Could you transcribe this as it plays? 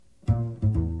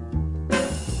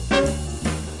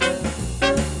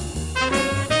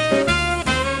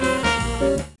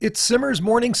It's Simmer's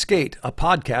Morning Skate, a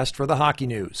podcast for the Hockey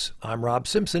News. I'm Rob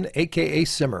Simpson, a.k.a.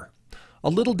 Simmer. A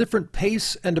little different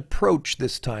pace and approach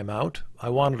this time out. I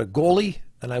wanted a goalie,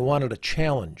 and I wanted a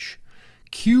challenge.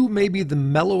 Q may be the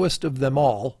mellowest of them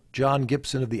all, John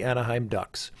Gibson of the Anaheim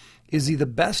Ducks. Is he the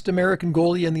best American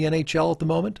goalie in the NHL at the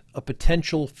moment? A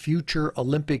potential future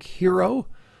Olympic hero?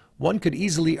 One could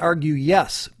easily argue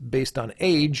yes. Based on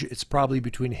age, it's probably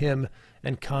between him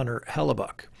and Connor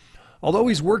Hellebuyck. Although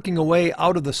he's working away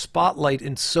out of the spotlight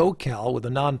in SoCal with a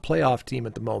non-playoff team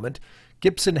at the moment,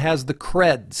 Gibson has the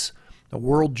creds. A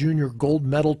World Junior Gold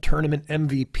Medal Tournament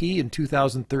MVP in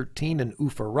 2013 in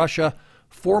Ufa, Russia.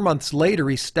 4 months later,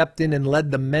 he stepped in and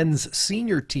led the men's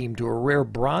senior team to a rare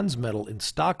bronze medal in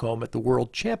Stockholm at the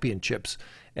World Championships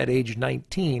at age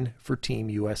 19 for Team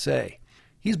USA.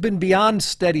 He's been beyond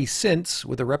steady since,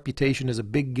 with a reputation as a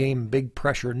big-game,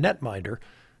 big-pressure netminder,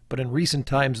 but in recent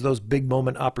times those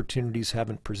big-moment opportunities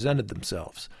haven't presented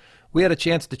themselves. We had a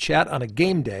chance to chat on a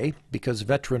game day because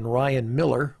veteran Ryan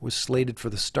Miller was slated for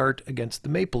the start against the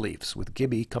Maple Leafs, with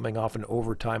Gibby coming off an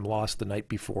overtime loss the night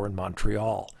before in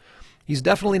Montreal. He's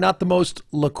definitely not the most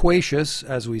loquacious,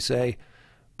 as we say,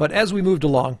 but as we moved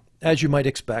along, as you might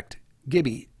expect,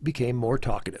 Gibby became more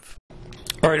talkative.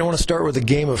 All right, I want to start with a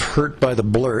game of Hurt by the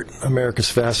Blurt, America's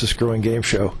fastest growing game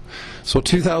show. So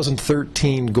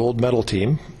 2013 gold medal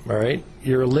team, all right?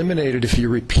 You're eliminated if you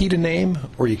repeat a name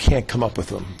or you can't come up with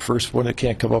them. First one that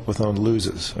can't come up with them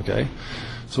loses, okay?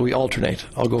 So we alternate.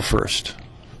 I'll go first.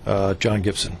 John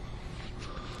Gibson.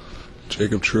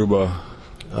 Jacob Trouba.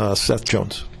 Seth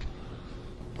Jones.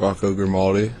 Rocco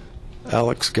Grimaldi.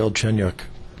 Alex Galchenyuk.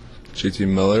 JT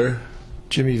Miller.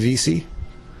 Jimmy Vesey.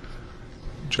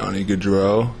 Johnny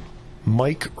Gaudreau.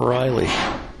 Mike Riley.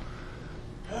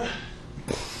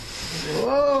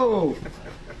 Whoa!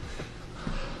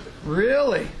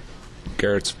 Really?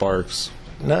 Garrett Sparks.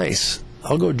 Nice.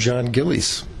 I'll go John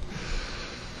Gillies.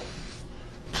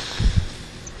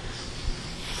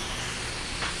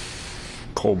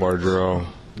 Cole Bardreau.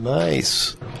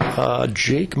 Nice.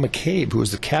 Jake McCabe, who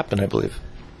was the captain, I believe.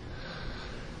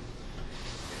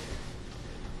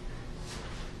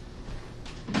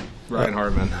 Ryan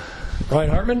Hartman. Ryan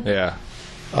Hartman? Yeah.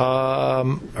 All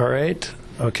right.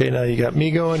 Okay, now you got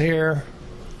me going here.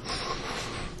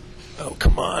 Oh,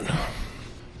 come on.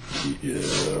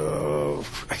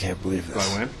 I can't believe this.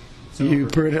 Do I win? You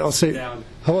pretty. I'll say. Down.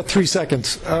 How about 3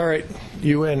 seconds? All right,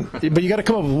 you win. But you got to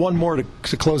come up with one more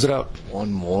to close it out.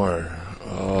 One more.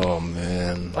 Oh,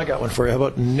 man. I got one for you. How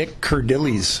about Nick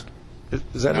Curdillis?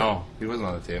 Is that No, he wasn't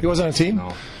on the team. He wasn't on the team?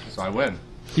 No. So I win.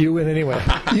 You win anyway.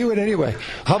 You win anyway.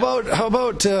 How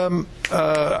about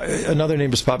another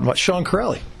name just popped up? Sean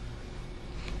Corelli.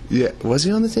 Yeah. Was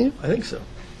he on the team? I think so.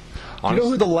 Honestly? You know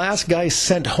who the last guy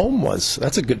sent home was?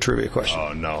 That's a good trivia question.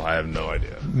 Oh, no. I have no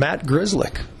idea. Matt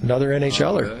Grzelcyk, another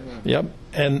NHLer. Oh, yeah.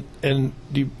 Yep. And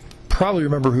you probably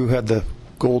remember who had the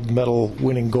gold medal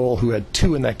winning goal, who had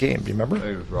 2 in that game. Do you remember? I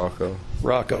think it was Rocco.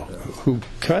 Rocco, who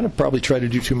kind of probably tried to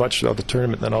do too much throughout the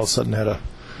tournament and then all of a sudden had a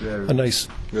nice...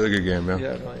 Really good game, yeah.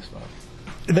 Yeah, nice.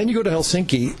 And then you go to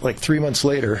Helsinki, like 3 months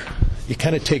later, you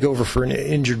kind of take over for an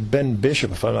injured Ben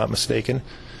Bishop, if I'm not mistaken,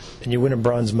 and you win a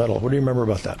bronze medal. What do you remember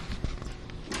about that?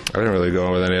 I didn't really go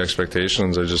in with any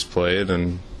expectations. I just played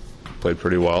and played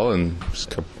pretty well and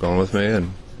just kept going with me,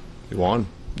 and we won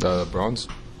the bronze.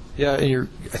 Yeah, and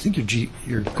I think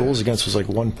your goals against was like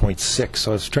 1.6,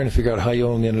 so I was trying to figure out how you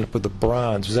only ended up with the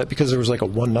bronze. Was that because there was like a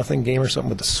 1-0 game or something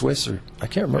with the Swiss, or I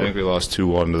can't remember. I think we lost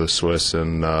 2-1 to the Swiss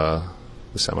in the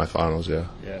semifinals,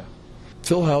 Yeah.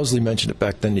 Phil Housley mentioned it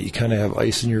back then that you kind of have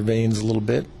ice in your veins a little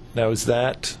bit. Now, is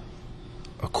that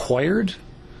acquired,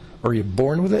 or are you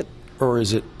born with it, or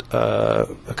is it a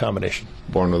combination?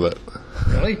 Born with it.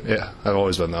 Really? Yeah, I've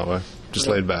always been that way. Just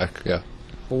laid back, yeah.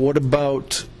 Well, what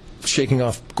about shaking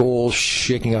off goals,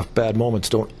 shaking off bad moments?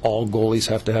 Don't all goalies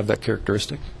have to have that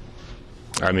characteristic?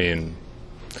 I mean,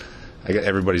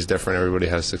 everybody's different. Everybody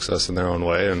has success in their own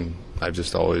way, and I've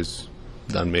just always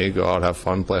done me. Go out, have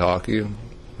fun, play hockey.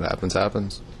 What happens,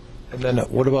 happens. And then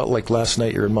what about like last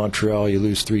night? You're in Montreal, you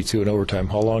lose 3-2 in overtime.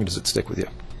 How long does it stick with you?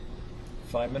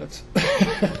 5 minutes.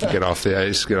 Get off the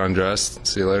ice, get undressed,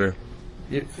 see you later.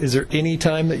 Is there any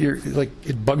time that you're like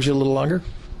it bugs you a little longer?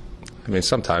 I mean,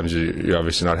 sometimes you're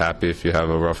obviously not happy if you have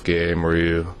a rough game or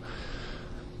you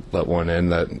let one in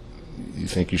that you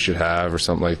think you should have or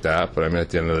something like that. But, I mean,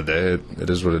 at the end of the day, it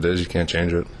is what it is. You can't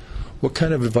change it. What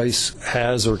kind of advice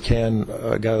has or can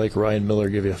a guy like Ryan Miller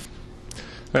give you?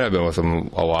 I mean, I've been with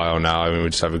him a while now. I mean, we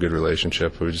just have a good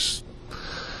relationship. We just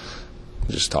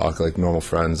talk like normal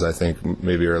friends. I think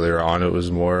maybe earlier on it was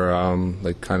more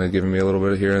like kind of giving me a little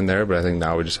bit of here and there, but I think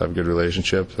now we just have a good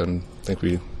relationship, and I think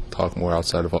we talk more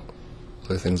outside of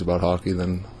other things about hockey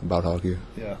than about hockey.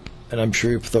 Yeah. And I'm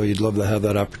sure, though, you'd love to have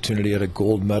that opportunity at a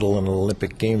gold medal in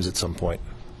Olympic Games at some point.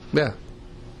 Yeah.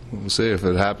 We'll see if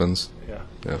it happens. Yeah.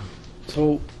 Yeah.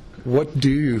 So what do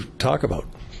you talk about?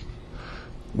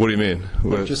 What do you mean?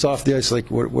 Just off the ice, like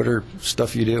what are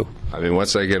stuff you do? I mean,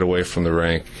 once I get away from the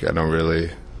rink, I don't really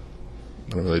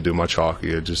do much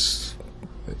hockey.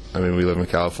 I mean, we live in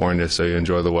California, so you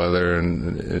enjoy the weather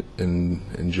and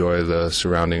enjoy the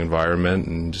surrounding environment,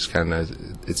 and just kind of,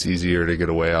 it's easier to get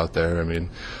away out there. I mean,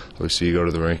 obviously you go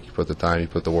to the rink, you put the time, you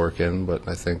put the work in, but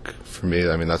I think for me,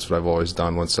 I mean, that's what I've always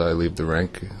done. Once I leave the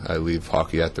rink, I leave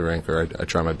hockey at the rink, or I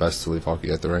try my best to leave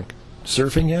hockey at the rink.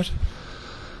 Surfing yet?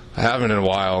 I haven't in a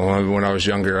while. When I was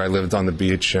younger, I lived on the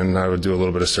beach, and I would do a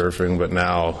little bit of surfing, but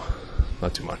now,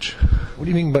 not too much. What do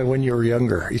you mean by when you were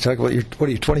younger? You talk about what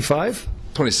are you, 25?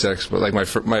 26, but like my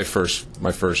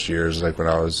first years, like when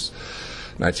I was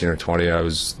 19 or 20, I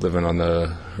was living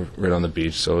right on the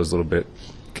beach, so it was a little bit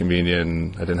convenient,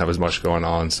 and I didn't have as much going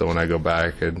on. So when I go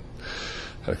back, and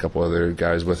had a couple other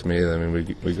guys with me, I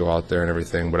mean, we go out there and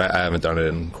everything. But I haven't done it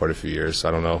in quite a few years, so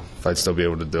I don't know if I'd still be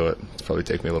able to do it. It'd probably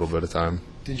take me a little bit of time.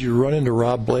 Did you run into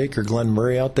Rob Blake or Glenn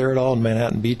Murray out there at all in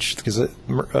Manhattan Beach? Because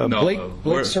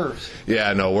Blake surfs.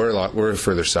 Yeah, no, we're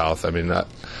further south. I mean, I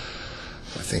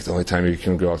think the only time you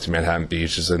can go up to Manhattan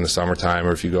Beach is in the summertime,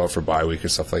 or if you go out for bye week or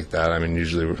stuff like that. I mean,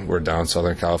 usually we're down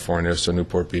Southern California, so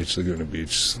Newport Beach, Laguna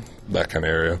Beach, that kind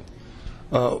of area.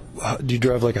 Do you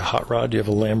drive like a hot rod? Do you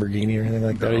have a Lamborghini or anything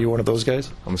like that? Are you one of those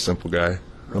guys? I'm a simple guy. Really?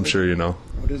 I'm sure you know.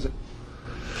 What is it?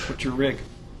 What's your rig?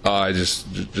 Just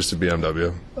a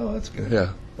BMW. Oh, that's good.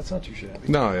 Yeah. That's not too shabby.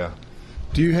 No, yeah.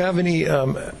 Do you have any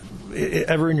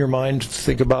ever in your mind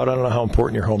think about, I don't know how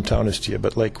important your hometown is to you,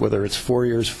 but like whether it's 4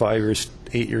 years, 5 years,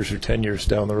 8 years, or 10 years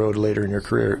down the road later in your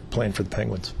career playing for the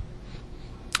Penguins?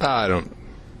 I don't.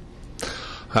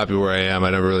 Happy where I am.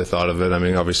 I never really thought of it. I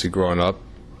mean, obviously growing up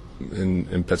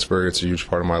in Pittsburgh, it's a huge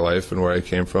part of my life and where I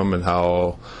came from and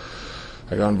how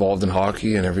I got involved in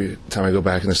hockey. And every time I go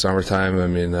back in the summertime, I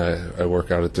mean, I work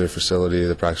out at their facility,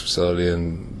 the practice facility,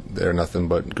 and they're nothing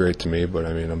but great to me. But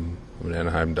I mean, I'm an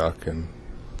Anaheim Duck, and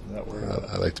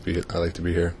I like to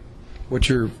be here. What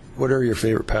are your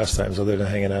favorite pastimes other than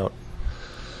hanging out?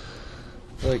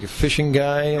 Like a fishing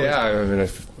guy? Yeah, I mean,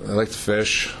 I like to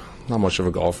fish. Not much of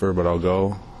a golfer, but I'll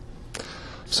go.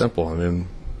 Simple. I mean,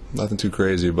 nothing too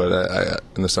crazy. But I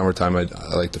in the summertime, I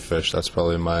like to fish. That's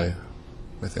probably my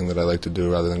thing that I like to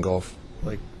do rather than golf.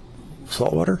 Like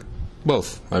saltwater?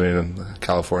 Both. I mean, in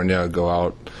California, I'd go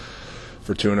out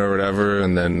for tuna or whatever,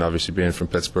 and then obviously being from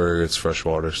Pittsburgh, it's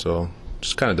freshwater. So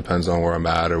just kind of depends on where I'm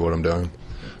at or what I'm doing.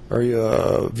 Are you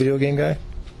a video game guy?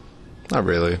 Not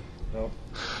really. No.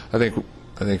 I think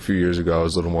a few years ago I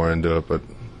was a little more into it, but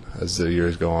as the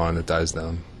years go on, it dies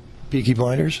down. Peaky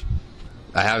Blinders?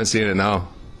 I haven't seen it. No.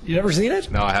 You never seen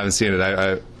it? No, I haven't seen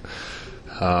it.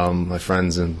 My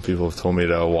friends and people have told me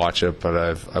to watch it, but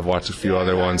I've watched a few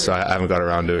other ones, so I haven't got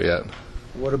around to it yet.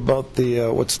 What about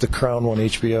what's the Crown one,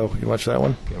 HBO? You watch that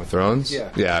one? Game of Thrones?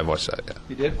 Yeah. Yeah, I've watched that, yeah.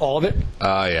 You did? All of it?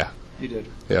 Yeah. You did?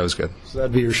 Yeah, it was good. So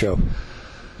that'd be your show?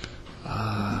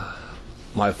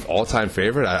 My all-time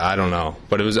favorite? I don't know.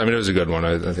 But it was a good one.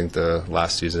 I think the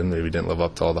last season maybe didn't live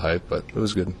up to all the hype, but it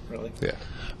was good. Really? Yeah.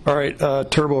 All right,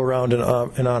 turbo round in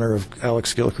honor of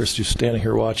Alex Gilchrist, who's standing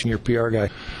here watching, your PR guy.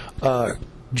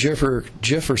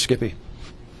 Jif or Skippy?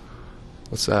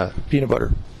 What's that? Peanut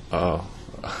butter. Oh.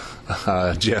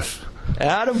 Jif.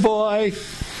 Attaboy!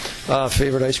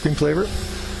 Favorite ice cream flavor?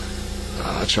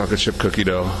 Chocolate chip cookie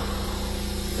dough.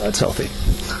 That's healthy.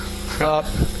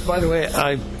 By the way,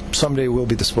 I someday will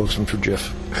be the spokesman for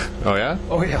Jif. Oh, yeah?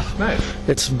 Oh, yeah. Nice.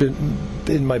 It's been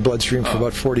in my bloodstream for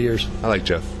about 40 years. I like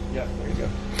Jif. Yeah, there you go.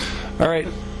 All right,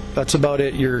 that's about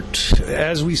it.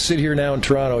 As we sit here now in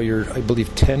Toronto, you're, I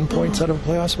believe, 10 points out of a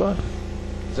playoff spot?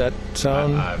 Does that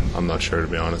sound... I'm not sure, to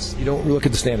be honest. You don't look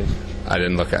at the standings? I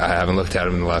haven't looked at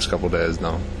them in the last couple of days,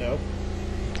 no. No?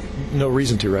 No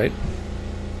reason to, right?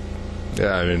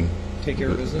 Yeah, I mean... Take care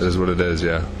of business? It is what it is,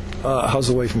 yeah. How's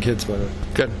the wife and kids, by the way?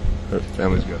 Good. Her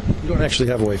family's good. You don't actually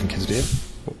have a wife and kids, do you?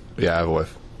 Yeah, I have a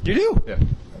wife. You do? Yeah.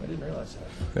 I didn't realize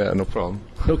that. Yeah, no problem.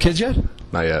 No kids yet?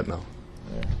 Not yet, no.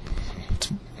 Yeah.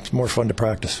 It's more fun to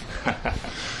practice.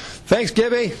 Thanks,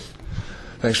 Gibby.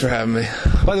 Thanks for having me.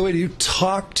 By the way, do you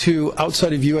talk to,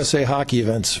 outside of USA hockey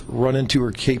events, run into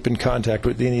or keep in contact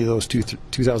with any of those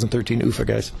 2013 UFA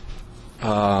guys?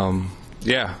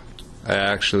 Yeah.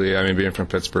 I mean, being from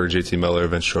Pittsburgh, JT Miller,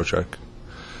 Vince Trocheck,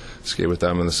 skate with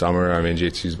them in the summer. I mean,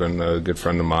 JT's been a good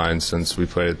friend of mine since we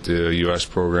played at the U.S.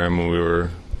 program when we were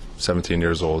 17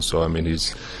 years old. So, I mean,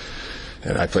 he's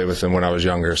And I played with him when I was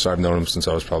younger, so I've known him since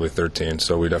I was probably 13.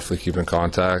 So we definitely keep in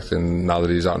contact. And now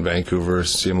that he's out in Vancouver,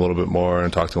 see him a little bit more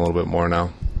and talk to him a little bit more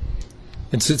now.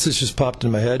 And since this just popped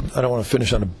in my head, I don't want to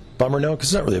finish on a bummer note, because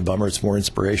it's not really a bummer, it's more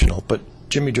inspirational. But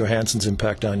Jimmy Johansson's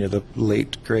impact on you, the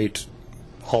late, great,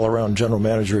 all-around general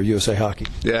manager of USA Hockey.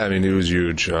 Yeah, I mean, he was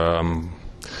huge. I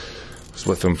was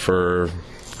with him for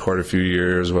quite a few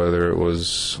years, whether it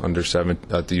was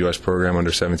at the U.S. program,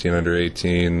 under 17, under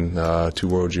 18, 2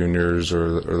 World Juniors,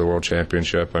 or the World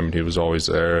Championship. I mean, he was always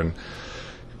there, and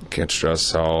can't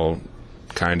stress how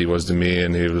kind he was to me.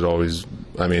 And he was always,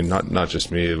 I mean, not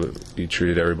just me, but he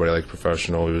treated everybody like a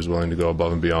professional. He was willing to go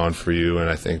above and beyond for you. And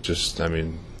I think you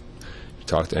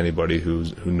talk to anybody who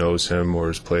knows him or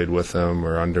has played with him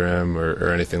or under him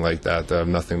or anything like that, they have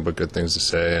nothing but good things to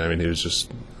say. And I mean, he was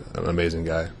just an amazing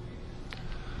guy.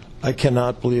 I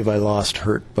cannot believe I lost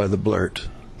hurt by the Blurt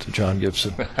to John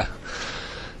Gibson.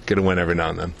 Get a win every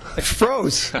now and then. I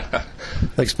froze.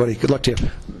 Thanks, buddy. Good luck to you.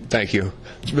 Thank you.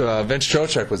 Vince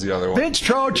Trocheck was the other one. Vince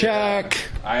Trocheck!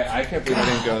 I can't believe I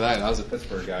didn't go that. I was a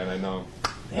Pittsburgh guy, and I know.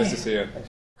 Nice to see you.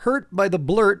 Hurt by the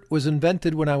Blurt was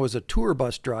invented when I was a tour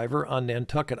bus driver on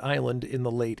Nantucket Island in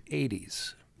the late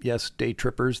 80s. Yes, day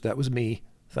trippers, that was me.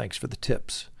 Thanks for the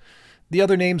tips. The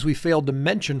other names we failed to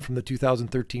mention from the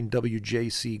 2013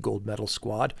 WJC gold medal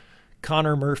squad: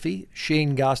 Connor Murphy,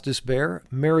 Shane Gostisbehere,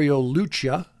 Mario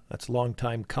Lucia, that's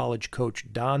longtime college coach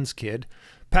Don's kid,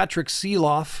 Patrick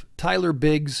Seeloff, Tyler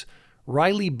Biggs,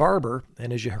 Riley Barber,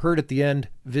 and as you heard at the end,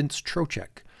 Vince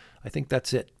Trocheck. I think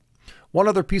that's it. One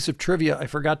other piece of trivia I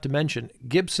forgot to mention: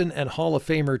 Gibson and Hall of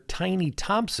Famer Tiny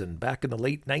Thompson, back in the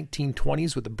late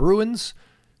 1920s with the Bruins,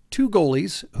 2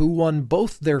 goalies who won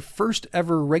both their first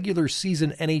ever regular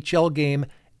season NHL game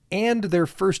and their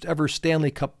first ever Stanley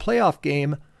Cup playoff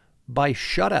game by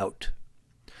shutout.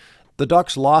 The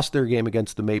Ducks lost their game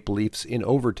against the Maple Leafs in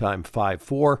overtime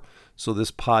 5-4, so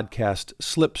this podcast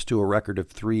slips to a record of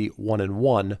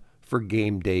 3-1-1 for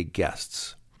game day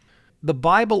guests. The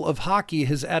Bible of Hockey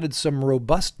has added some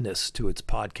robustness to its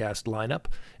podcast lineup,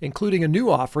 including a new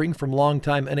offering from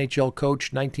longtime NHL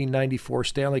coach, 1994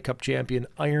 Stanley Cup champion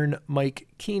Iron Mike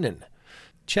Keenan.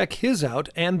 Check his out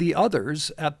and the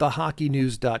others at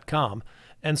thehockeynews.com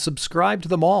and subscribe to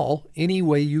them all any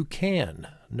way you can.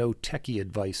 No techie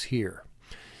advice here.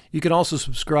 You can also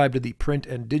subscribe to the print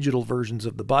and digital versions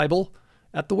of the Bible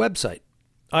at the website.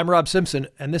 I'm Rob Simpson,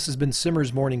 and this has been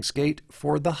Simmer's Morning Skate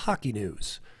for the Hockey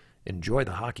News. Enjoy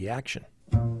the hockey action.